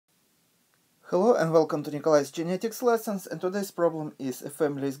Hello and welcome to Nikolay's genetics lessons, and today's problem is a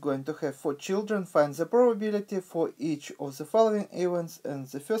family is going to have 4 children. Find the probability for each of the following events, and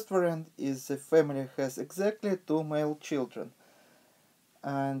the first variant is the family has exactly 2 male children.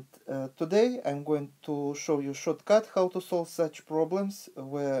 And today I'm going to show you shortcut how to solve such problems,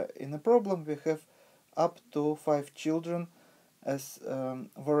 where in a problem we have up to 5 children as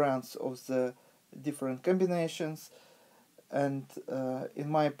variants of the different combinations. And in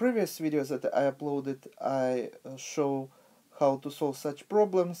my previous videos that I uploaded, I show how to solve such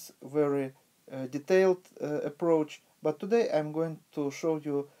problems, very detailed approach. But today I'm going to show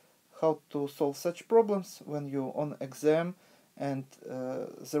you how to solve such problems when you're on exam and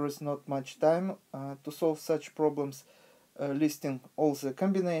there is not much time to solve such problems, listing all the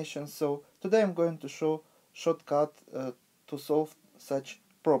combinations. So today I'm going to show shortcut to solve such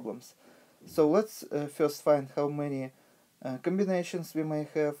problems. So let's first find how many combinations we may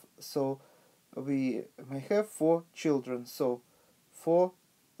have. So we may have 4 children. So 4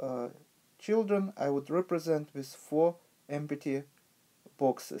 children I would represent with 4 empty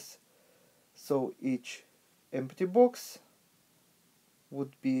boxes. So each empty box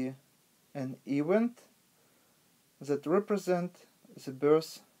would be an event that represent the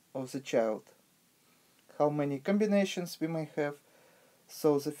birth of the child. How many combinations we may have?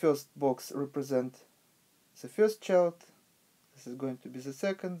 So the first box represent the first child. This is going to be the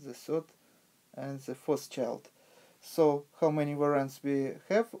second, the third, and the fourth child. So how many variants we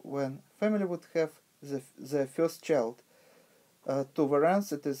have when family would have the first child? 2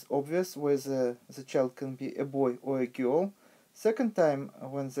 variants. It is obvious whether the child can be a boy or a girl. Second time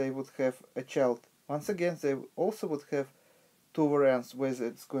when they would have a child, once again they also would have 2 variants, whether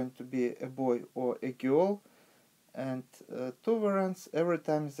it's going to be a boy or a girl, and 2 variants every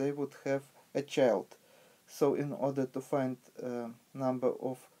time they would have a child. So in order to find number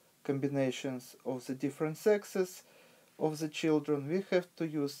of combinations of the different sexes of the children, we have to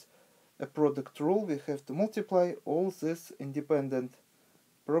use a product rule. We have to multiply all these independent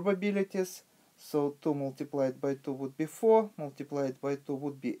probabilities. So 2 multiplied by 2 would be 4, multiplied by 2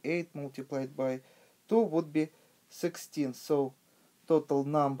 would be 8, multiplied by 2 would be 16. So total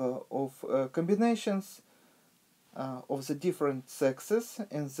number of combinations of the different sexes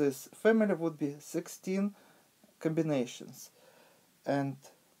in this family would be 16 combinations. And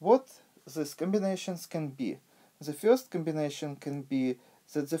what these combinations can be? The first combination can be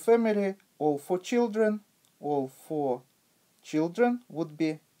that the family, all 4 children would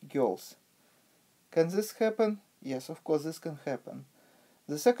be girls. Can this happen? Yes, of course this can happen.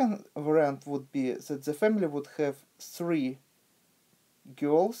 The second variant would be that the family would have 3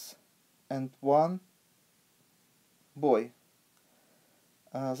 girls and 1 boy.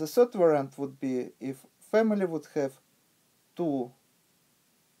 The third variant would be if family would have 2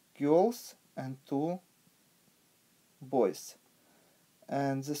 girls and 2 boys.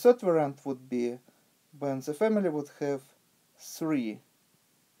 And the third variant would be when the family would have 3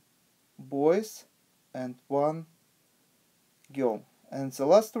 boys and 1 girl. And the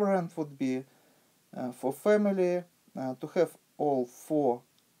last variant would be for family to have all 4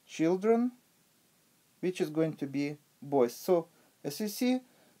 children, which is going to be boys. So as you see,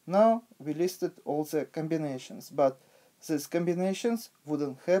 now we listed all the combinations, but these combinations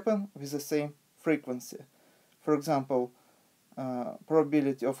wouldn't happen with the same frequency. For example,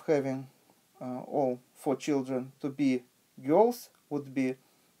 probability of having all 4 children to be girls would be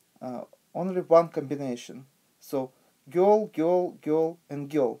only 1 combination. So girl, girl, girl, and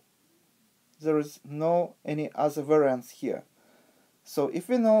girl. There is no any other variants here. So if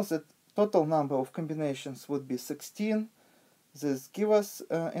we know that total number of combinations would be 16, this gives us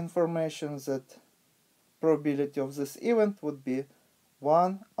information that probability of this event would be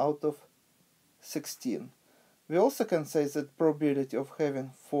 1 out of 16. We also can say that probability of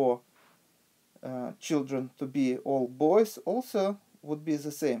having 4 children to be all boys also would be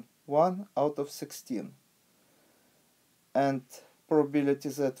the same, 1 out of 16. And probability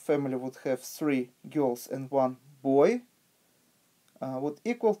that family would have 3 girls and 1 boy would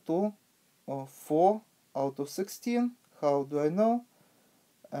equal to 4 out of 16. How do I know?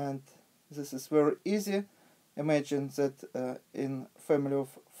 And this is very easy. Imagine that in family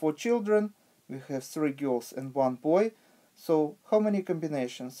of 4 children we have 3 girls and 1 boy. So how many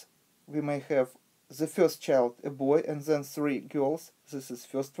combinations? We may have the first child a boy and then 3 girls. This is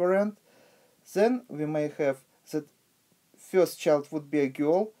first variant. Then we may have that first child would be a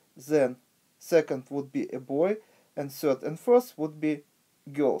girl, then second would be a boy, and third and fourth would be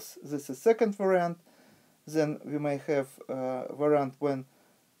girls. This is second variant. Then we may have a variant when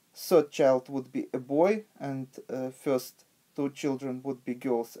third child would be a boy and first two children would be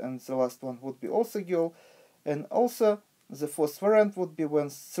girls and the last one would be also girl. And also the fourth variant would be when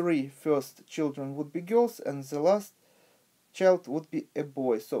three first children would be girls and the last child would be a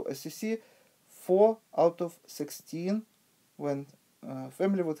boy. So as you see, 4 out of 16 when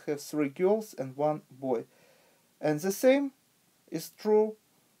family would have 3 girls and 1 boy. And the same is true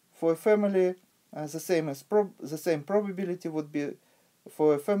for a family, the same probability would be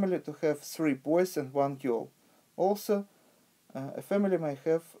for a family to have 3 boys and 1 girl. Also, a family may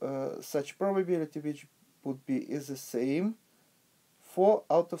have such probability which would be is the same, 4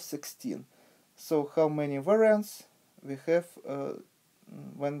 out of 16. So how many variants we have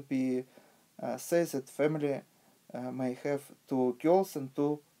when we say that family may have 2 girls and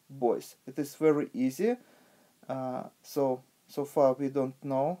 2 boys? It is very easy. So far we don't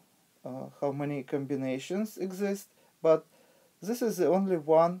know how many combinations exist, but this is the only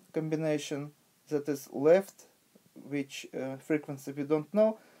one combination that is left, which frequency we don't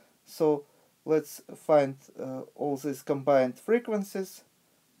know. So let's find all these combined frequencies.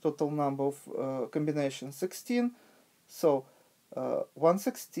 Total number of combinations 16. So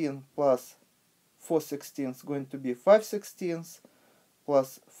 1/16 plus 4/16 is going to be 5/16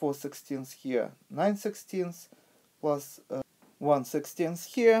 plus 4/16 here 9/16 plus 1/16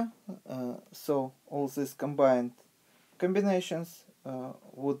 here. So all these combined combinations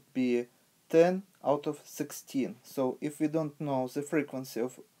would be 10 out of 16. So if we don't know the frequency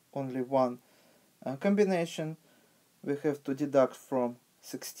of only one combination, we have to deduct from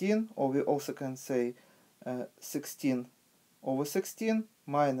 16, or we also can say 16 over 16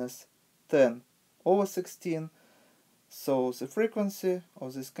 minus 10 over 16. So the frequency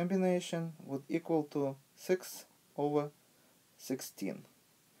of this combination would equal to 6 over 16.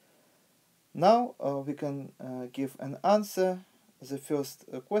 Now we can give an answer. The first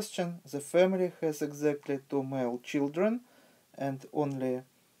question: the family has exactly 2 male children, and only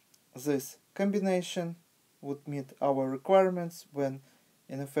this combination would meet our requirements when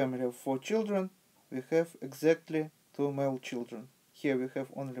in a family of 4 children we have exactly 2 male children. Here we have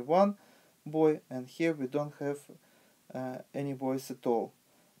only 1 boy, and here we don't have any boys at all.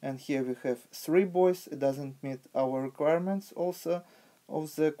 And here we have 3 boys. It doesn't meet our requirements also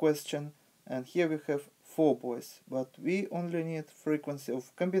of the question. And here we have 4 boys, but we only need frequency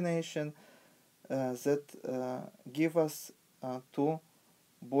of combination that give us 2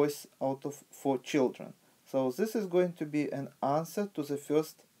 boys out of 4 children. So this is going to be an answer to the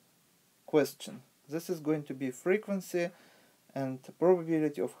first question. This is going to be frequency and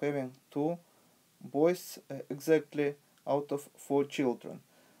probability of having 2 boys exactly out of 4 children.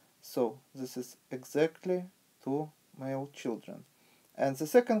 So this is exactly 2 male children. And the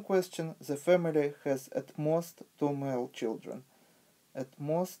second question: the family has at most 2 male children. At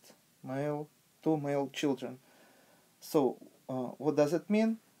most 2 male children. So what does it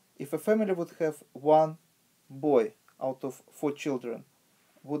mean? If a family would have 1 boy out of 4 children,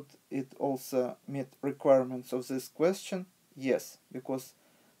 would it also meet requirements of this question? Yes, because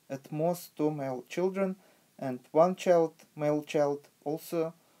at most 2 male children and 1 male child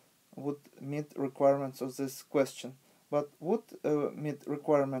also would meet requirements of this question. But would meet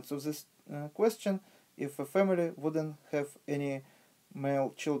requirements of this question if a family wouldn't have any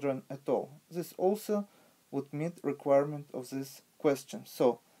male children at all. This also would meet requirement of this question.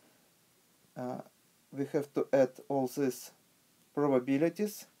 So we have to add all these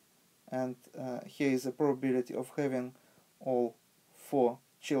probabilities, and here is the probability of having all 4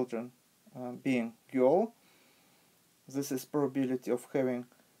 children being girl. This is probability of having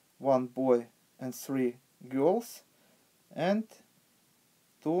 1 boy and 3 girls, and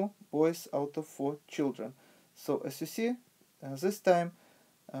 2 boys out of 4 children. So as you see, this time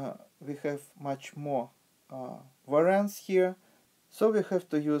we have much more variance here. So we have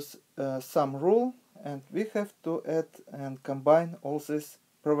to use some rule, and we have to add and combine all these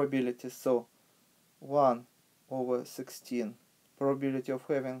probabilities. So 1 over 16 probability of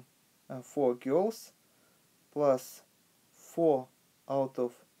having 4 girls plus 4 out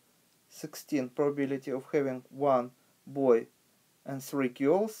of 16 probability of having 1 boy and 3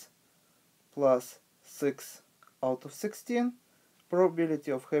 girls plus 6 out of 16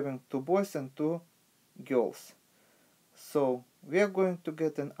 probability of having 2 boys and 2 girls. So we are going to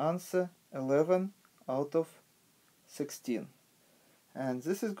get an answer 11 out of 16. And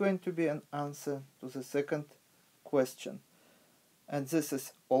this is going to be an answer to the second question. And this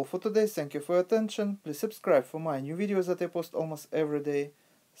is all for today. Thank you for your attention. Please subscribe for my new videos that I post almost every day.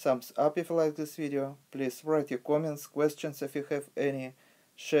 Thumbs up if you like this video. Please write your comments, questions if you have any.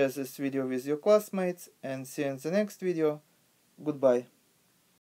 Share this video with your classmates, and see you in the next video. Goodbye.